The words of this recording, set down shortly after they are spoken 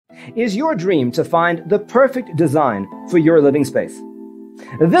Is your dream to find the perfect design for your living space?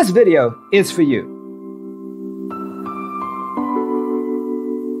 This video is for you.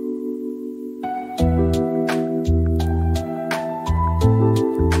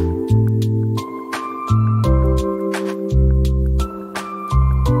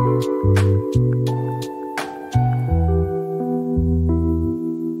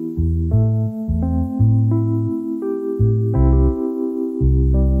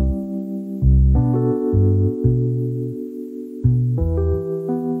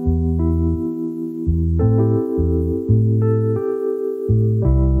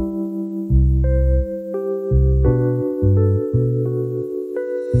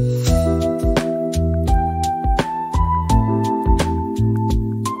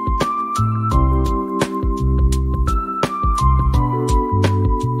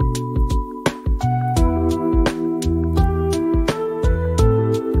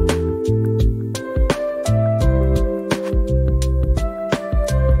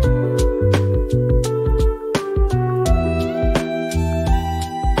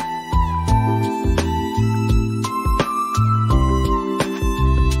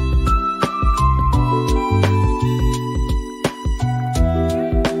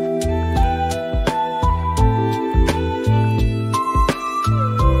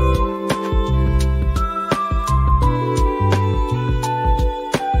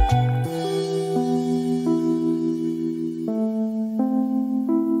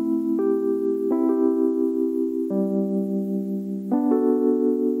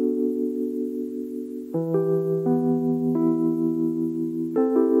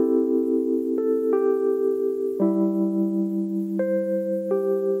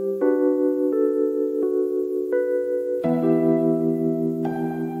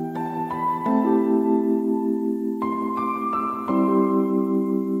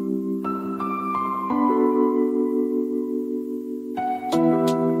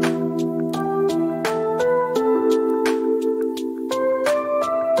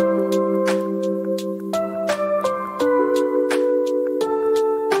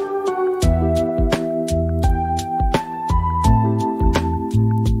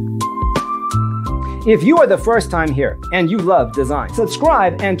 If you are the first time here and you love design,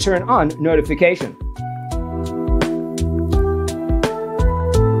 subscribe and turn on notifications.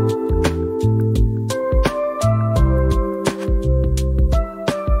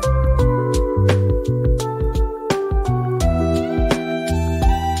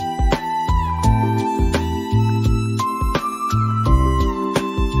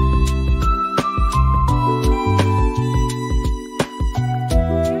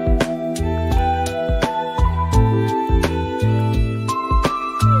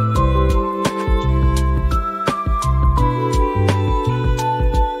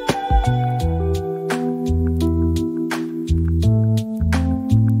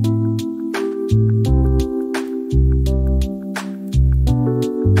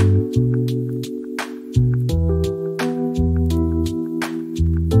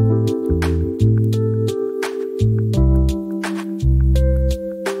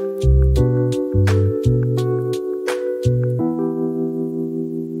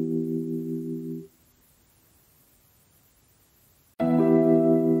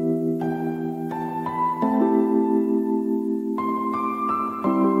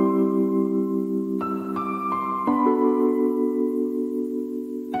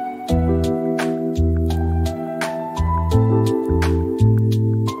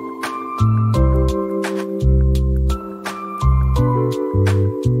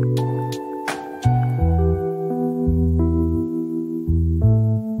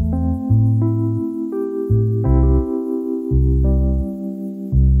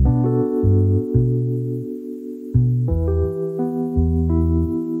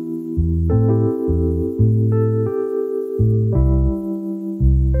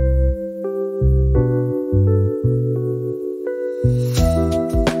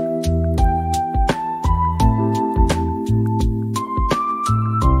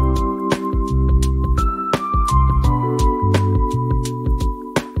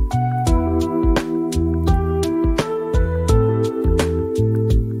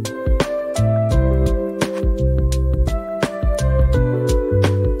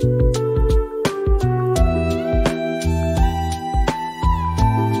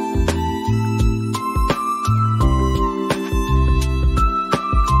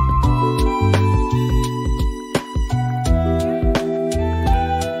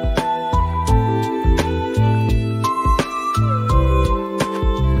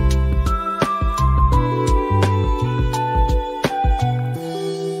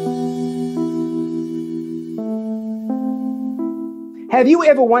 Have you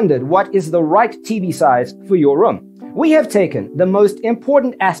ever wondered what is the right TV size for your room? We have taken the most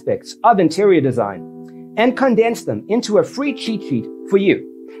important aspects of interior design and condensed them into a free cheat sheet for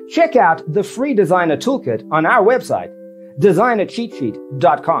you. Check out the free designer toolkit on our website,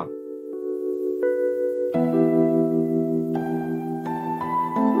 designercheatsheet.com.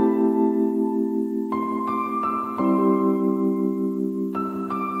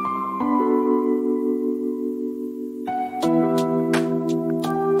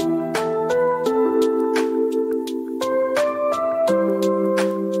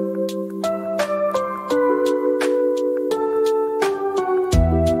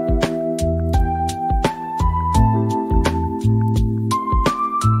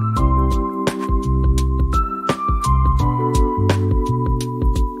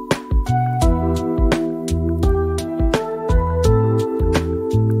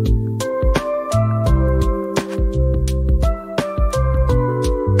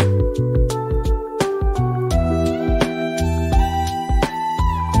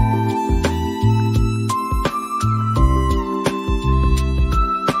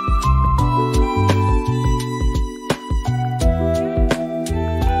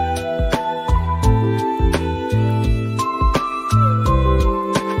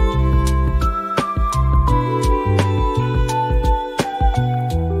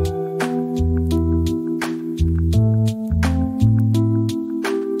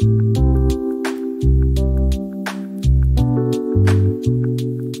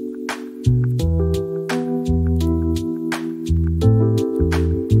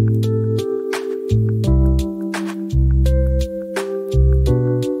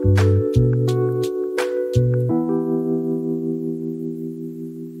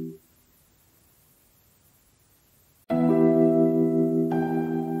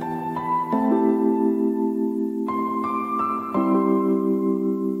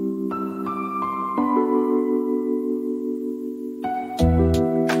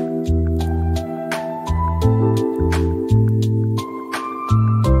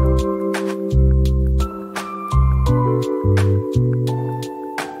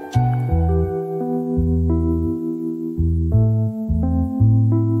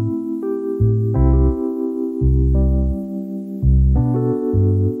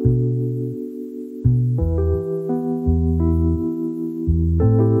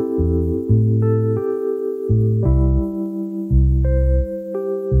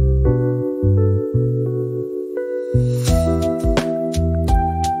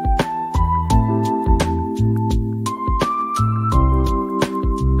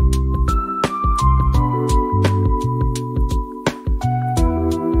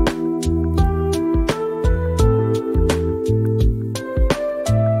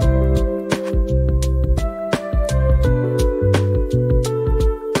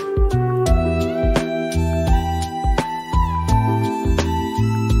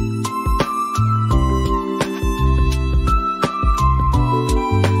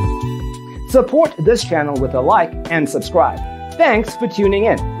 Support this channel with a like and subscribe. Thanks for tuning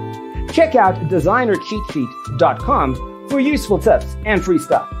in. Check out designercheatsheet.com for useful tips and free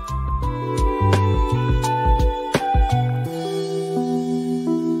stuff.